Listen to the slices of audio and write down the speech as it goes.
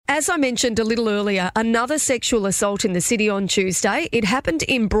as I mentioned a little earlier, another sexual assault in the city on Tuesday. It happened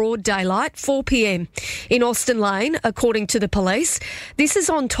in broad daylight, 4 p.m. in Austin Lane, according to the police. This is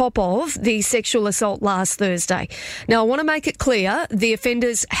on top of the sexual assault last Thursday. Now, I want to make it clear, the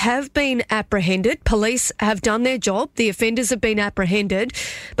offenders have been apprehended. Police have done their job. The offenders have been apprehended.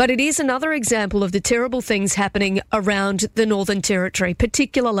 But it is another example of the terrible things happening around the Northern Territory,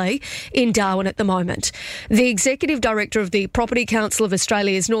 particularly in Darwin at the moment. The Executive Director of the Property Council of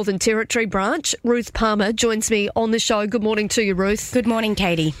Australia's Northern Territory branch, Ruth Palmer, joins me on the show. Good morning to you, Ruth. Good morning,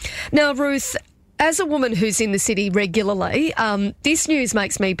 Katie. Now, Ruth, as a woman who's in the city regularly, this news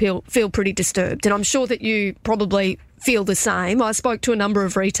makes me feel pretty disturbed, and I'm sure that you probably feel the same. I spoke to a number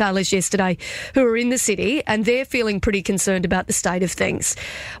of retailers yesterday who are in the city, and they're feeling pretty concerned about the state of things.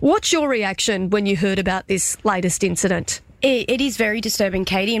 What's your reaction when you heard about this latest incident? It is very disturbing,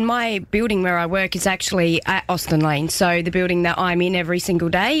 Katie. And my building where I work is actually at Austin Lane. So the building that I'm in every single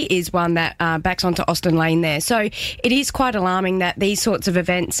day is one that backs onto Austin Lane there. So it is quite alarming that these sorts of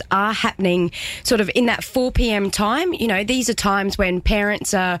events are happening sort of in that 4 p.m. time. You know, these are times when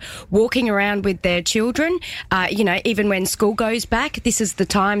parents are walking around with their children. Even when school goes back, this is the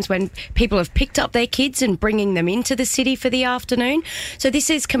times when people have picked up their kids and bringing them into the city for the afternoon. So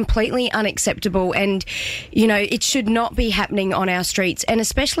this is completely unacceptable, and, you know, it should not be happening on our streets, and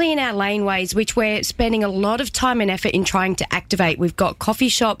especially in our laneways, which we're spending a lot of time and effort in trying to activate. We've got coffee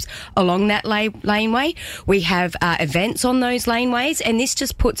shops along that laneway. We have events on those laneways, and this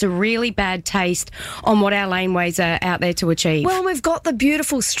just puts a really bad taste on what our laneways are out there to achieve. Well, we've got the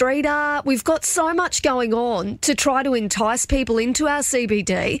beautiful street art. We've got so much going on to try to entice people into our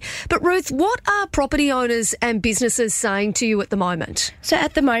CBD. But Ruth, what are property owners and businesses saying to you at the moment? So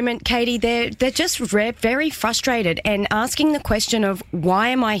at the moment, Katie, they're just very frustrated and asking the question of, why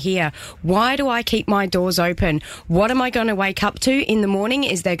am I here? Why do I keep my doors open? What am I going to wake up to in the morning?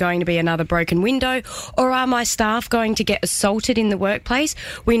 Is there going to be another broken window? Or are my staff going to get assaulted in the workplace?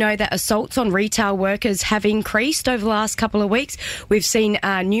 We know that assaults on retail workers have increased over the last couple of weeks. We've seen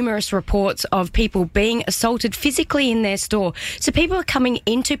numerous reports of people being assaulted physically in their store. So people are coming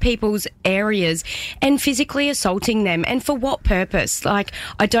into people's areas and physically assaulting them. And for what purpose? Like,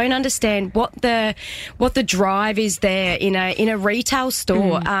 I don't understand what the drive is there in a retail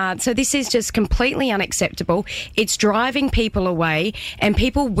store. So this is just completely unacceptable. It's driving people away, and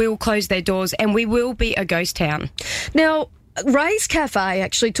people will close their doors, and we will be a ghost town. Now, Ray's Cafe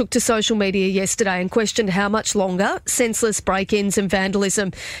actually took to social media yesterday and questioned how much longer senseless break-ins and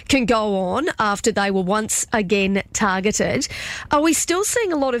vandalism can go on after they were once again targeted. Are we still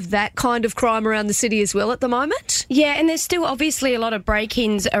seeing a lot of that kind of crime around the city as well at the moment? Yeah, and there's still obviously a lot of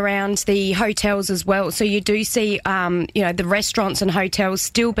break-ins around the hotels as well. So you do see, the restaurants and hotels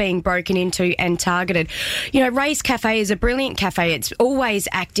still being broken into and targeted. You know, Ray's Cafe is a brilliant cafe. It's always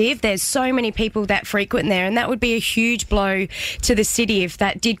active. There's so many people that frequent there, and that would be a huge blow to the city if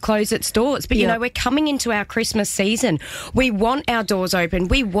that did close its doors. But, you know, we're coming into our Christmas season. We want our doors open.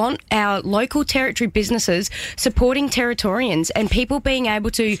 We want our local territory businesses supporting Territorians and people being able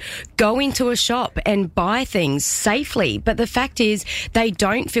to go into a shop and buy things safely. But the fact is, they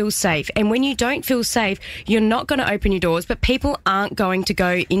don't feel safe. And when you don't feel safe, you're not going to open your doors, but people aren't going to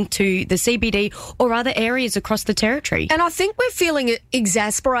go into the CBD or other areas across the territory. And I think we're feeling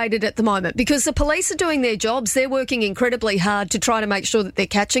exasperated at the moment because the police are doing their jobs. They're working incredibly hard to try to make sure that they're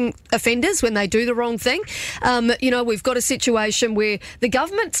catching offenders when they do the wrong thing. We've got a situation where the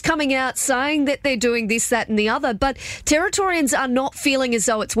government's coming out saying that they're doing this, that and the other, but Territorians are not feeling as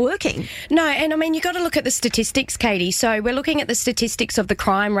though it's working. No, and I mean, you've got to look at the statistics, Katie. So we're looking at the statistics of the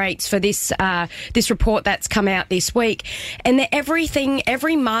crime rates for this report that's come out this week, and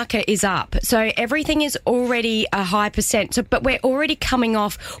every marker is up. So everything is already a high percent, but we're already coming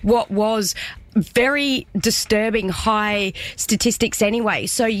off what was very disturbing high statistics anyway.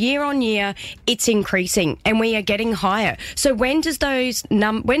 So year on year, it's increasing and we are getting higher. So when do those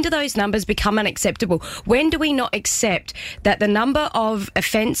numbers become unacceptable? When do we not accept that the number of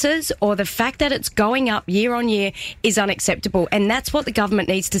offences or the fact that it's going up year on year is unacceptable? And that's what the government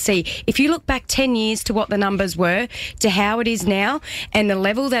needs to see. If you look back 10 years to what the numbers were to how it is now and the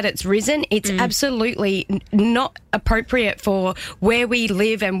level that it's risen, it's absolutely not appropriate for where we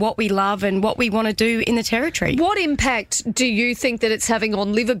live and what we love and what we want to do in the territory. What impact do you think that it's having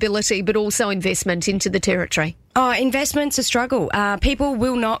on livability but also investment into the territory? Oh, investment's a struggle. People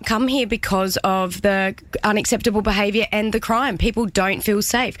will not come here because of the unacceptable behaviour and the crime. People don't feel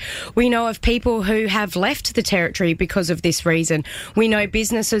safe. We know of people who have left the territory because of this reason. We know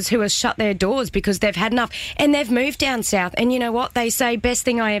businesses who have shut their doors because they've had enough and they've moved down south. And you know what? They say, best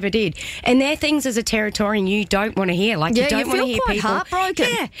thing I ever did. And they're things as a Territorian you don't want to hear. Like, you don't want to hear quite people. Heartbroken.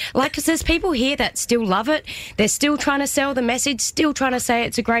 Yeah. Like, because there's people here that still love it. They're still trying to sell the message, still trying to say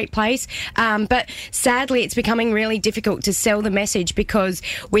it's a great place. But sadly, it's becoming really difficult to sell the message because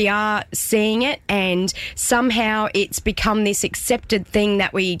we are seeing it and somehow it's become this accepted thing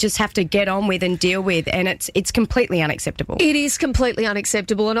that we just have to get on with and deal with, and it's completely unacceptable. It is completely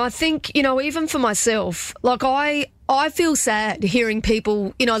unacceptable, and I think, even for myself, like I feel sad hearing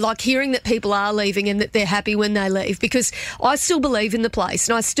people, hearing that people are leaving and that they're happy when they leave, because I still believe in the place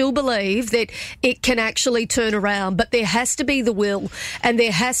and I still believe that it can actually turn around, but there has to be the will and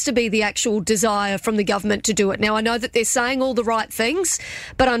there has to be the actual desire from the government to do it. Now, I know that they're saying all the right things,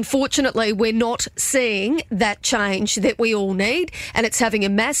 but unfortunately we're not seeing that change that we all need, and it's having a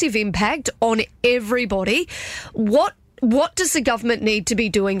massive impact on everybody. What does the government need to be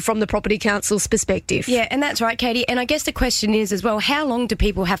doing from the Property Council's perspective? Yeah, and that's right, Katie. And I guess the question is as well, how long do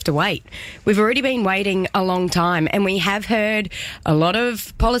people have to wait? We've already been waiting a long time, and we have heard a lot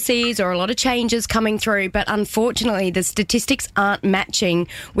of policies or a lot of changes coming through, but unfortunately the statistics aren't matching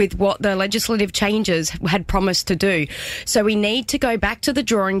with what the legislative changes had promised to do. So we need to go back to the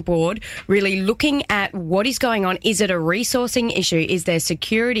drawing board, really looking at what is going on. Is it a resourcing issue? Is there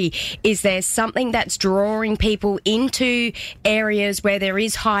security? Is there something that's drawing people into areas where there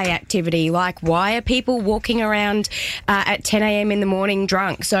is high activity? Like, why are people walking around at 10 a.m. in the morning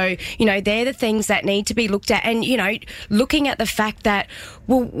drunk? So, they're the things that need to be looked at. And, looking at the fact that,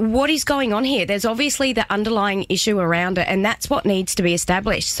 well, what is going on here? There's obviously the underlying issue around it, and that's what needs to be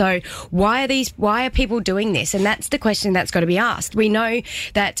established. So why are people doing this? And that's the question that's got to be asked. We know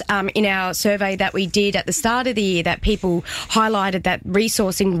that in our survey that we did at the start of the year that people highlighted that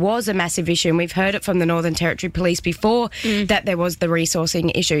resourcing was a massive issue, and we've heard it from the Northern Territory Police before that there was the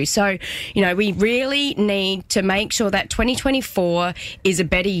resourcing issue. So, we really need to make sure that 2024 is a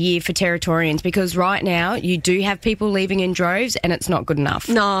better year for Territorians, because right now you do have people leaving in droves and it's not good enough.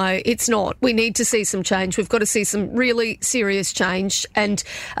 No, it's not. We need to see some change. We've got to see some really serious change. And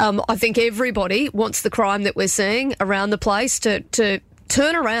I think everybody wants the crime that we're seeing around the place to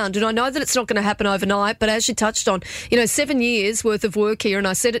turn around. And I know that it's not going to happen overnight, but as you touched on, 7 years worth of work here, and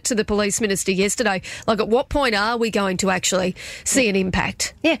I said it to the police minister yesterday, like, at what point are we going to actually see an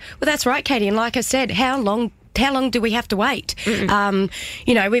impact? Yeah, well, that's right, Katie. And like I said, how long do we have to wait?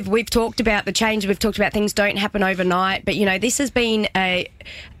 We've talked about the change. We've talked about things don't happen overnight. But, this has been a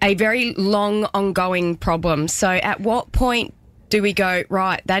very long, ongoing problem. So at what point do we go,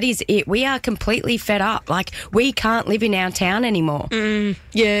 right, that is it? We are completely fed up. Like, we can't live in our town anymore.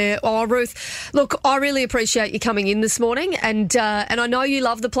 Yeah. Oh, Ruth, look, I really appreciate you coming in this morning, and I know you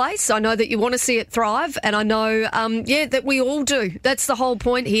love the place. I know that you want to see it thrive, and I know, that we all do. That's the whole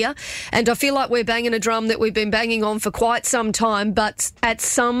point here. And I feel like we're banging a drum that we've been banging on for quite some time, but at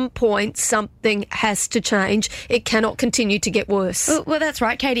some point, something has to change. It cannot continue to get worse. Well, that's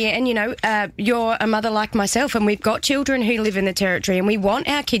right, Katie. And, you're a mother like myself, and we've got children who live in the Territory, and we want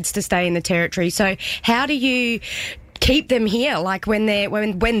our kids to stay in the Territory. So how do you keep them here? Like, when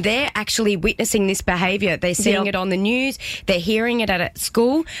they're actually witnessing this behaviour, they're seeing it on the news, they're hearing it at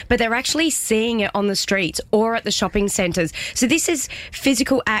school, but they're actually seeing it on the streets or at the shopping centres. So this is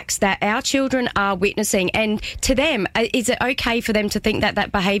physical acts that our children are witnessing, and to them, is it okay for them to think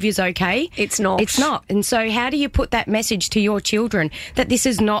that behaviour is okay? It's not. It's not. And so how do you put that message to your children that this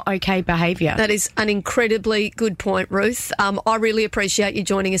is not okay behaviour? That is an incredibly good point, Ruth. I really appreciate you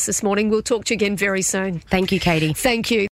joining us this morning. We'll talk to you again very soon. Thank you, Katie. Thank you.